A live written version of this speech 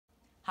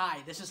Hi,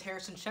 this is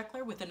Harrison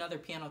Scheckler with another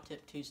Piano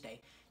Tip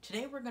Tuesday.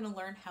 Today we're going to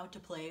learn how to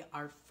play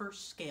our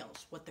first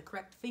scales, what the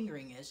correct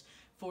fingering is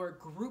for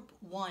Group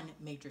 1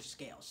 major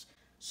scales.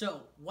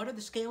 So, what are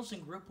the scales in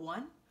Group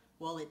 1?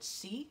 Well, it's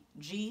C,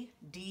 G,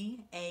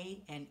 D,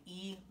 A, and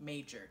E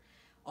major.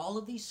 All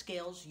of these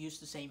scales use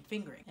the same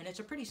fingering, and it's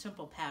a pretty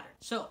simple pattern.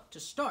 So, to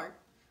start,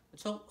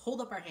 let's hold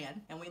up our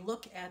hand, and we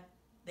look at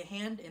the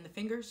hand and the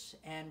fingers,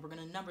 and we're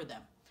going to number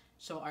them.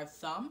 So our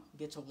thumb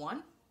gets a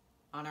 1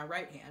 on our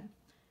right hand,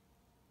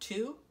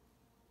 2,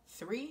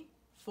 3,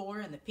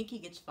 4, and the pinky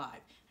gets 5.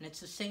 And it's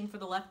the same for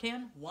the left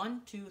hand,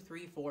 1, 2,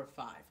 3, 4,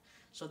 5.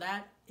 So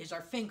that is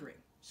our fingering.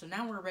 So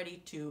now we're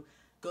ready to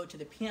go to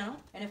the piano.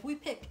 And if we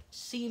pick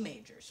C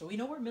major, so we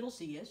know where middle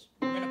C is,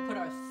 we're going to put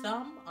our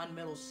thumb on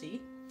middle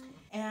C.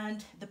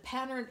 And the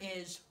pattern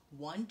is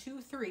 1,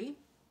 2, 3,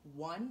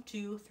 1,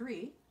 2,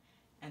 3,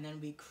 and then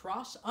we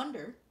cross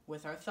under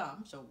with our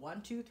thumb. So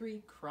 1, 2,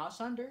 3,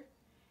 cross under,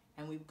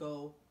 and we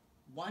go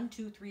 1,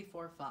 2, 3,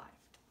 4, 5.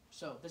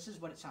 So this is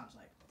what it sounds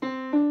like.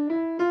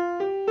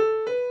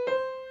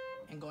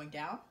 And going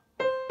down.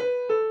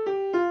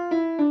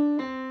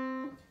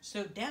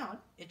 So down,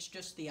 it's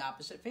just the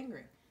opposite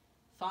fingering.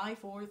 5,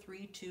 4,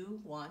 3, 2,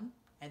 1,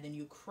 and then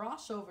you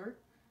cross over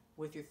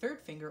with your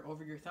third finger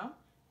over your thumb.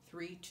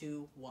 3,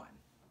 2, 1.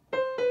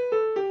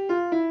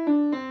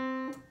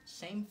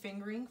 Same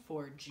fingering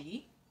for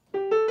G.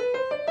 5,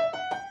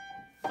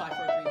 4,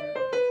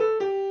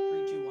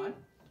 3, 2, 1.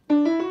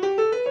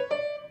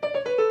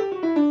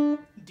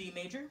 D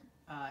major,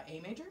 A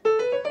major,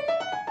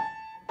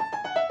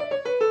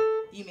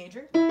 E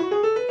major.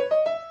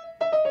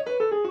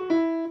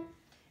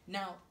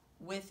 Now,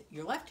 with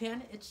your left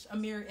hand, it's a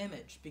mirror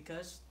image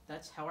because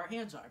that's how our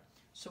hands are.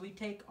 So we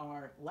take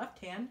our left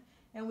hand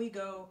and we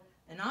go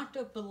an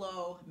octave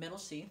below middle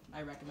C,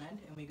 I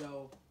recommend, and we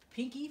go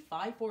pinky,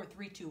 5, 4,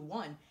 3, 2,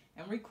 1,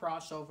 and we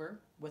cross over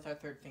with our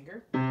third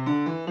finger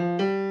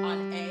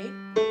on A,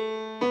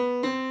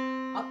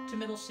 up to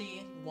middle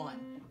C,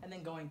 1, and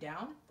then going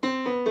down,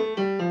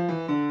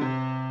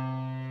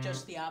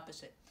 just the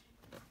opposite.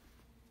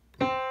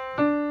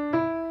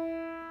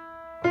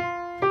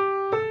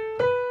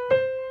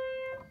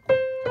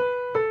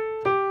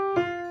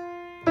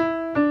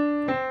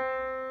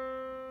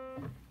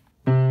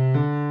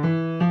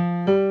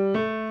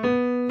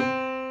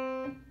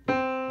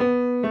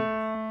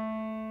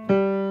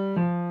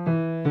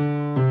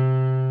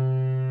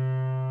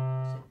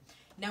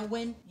 Now,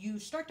 when you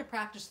start to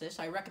practice this,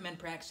 I recommend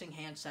practicing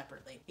hands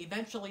separately.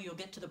 Eventually, you'll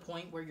get to the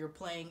point where you're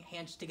playing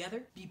hands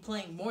together. Be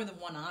playing more than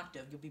one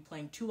octave. You'll be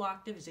playing 2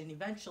 octaves, and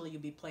eventually you'll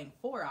be playing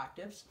 4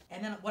 octaves.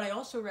 And then what I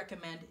also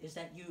recommend is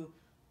that you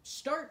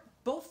start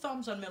both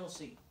thumbs on middle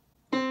C.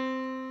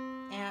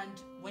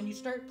 And when you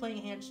start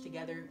playing hands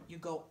together, you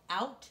go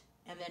out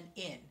and then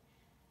in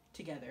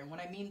together. And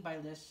what I mean by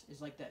this is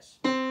like this.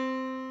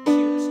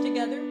 2s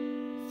together,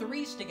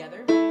 3s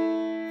together,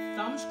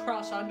 thumbs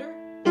cross under,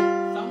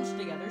 thumbs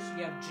together, so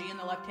you have G in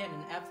the left hand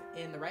and F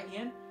in the right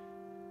hand.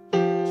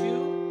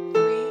 2,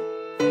 3,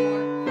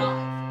 4,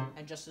 5.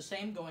 And just the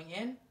same, going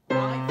in.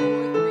 5, 4,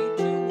 3,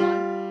 2, 1.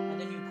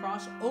 And then you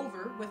cross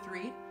over with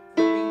 3,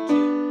 3,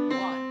 2,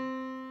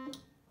 1.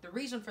 The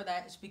reason for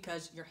that is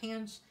because your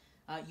hands,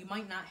 you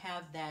might not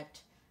have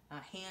that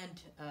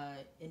hand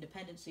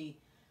independency,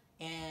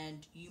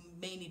 and you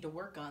may need to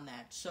work on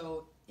that.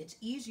 So it's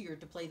easier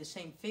to play the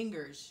same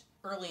fingers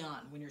early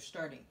on when you're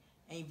starting.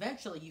 And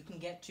eventually you can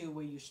get to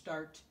where you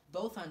start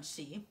both on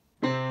C.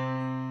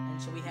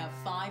 And so we have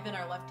 5 in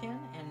our left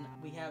hand, and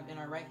we have in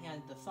our right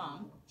hand the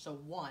thumb, so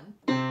 1.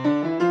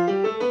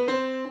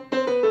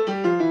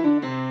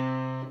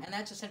 And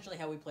that's essentially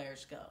how we play our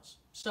scales.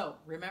 So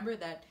remember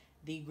that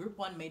the Group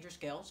 1 major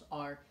scales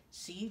are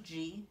C,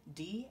 G,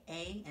 D,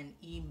 A, and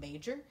E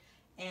major.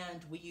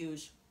 And we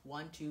use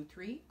 1, 2,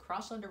 3,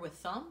 cross under with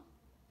thumb,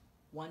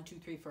 1, 2,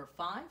 3, 4,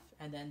 5,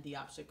 and then the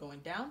opposite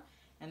going down.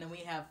 And then we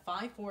have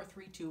 5, 4,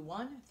 3, 2,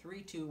 1,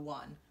 3, 2,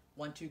 1,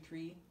 1, 2,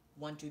 3,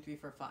 1, 2, 3,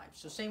 4, 5.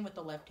 So same with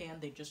the left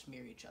hand, they just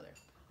mirror each other.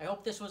 I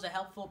hope this was a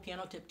helpful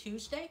Piano Tip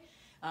Tuesday.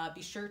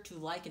 Be sure to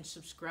like and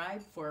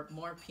subscribe for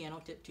more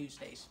Piano Tip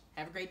Tuesdays.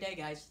 Have a great day,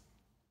 guys.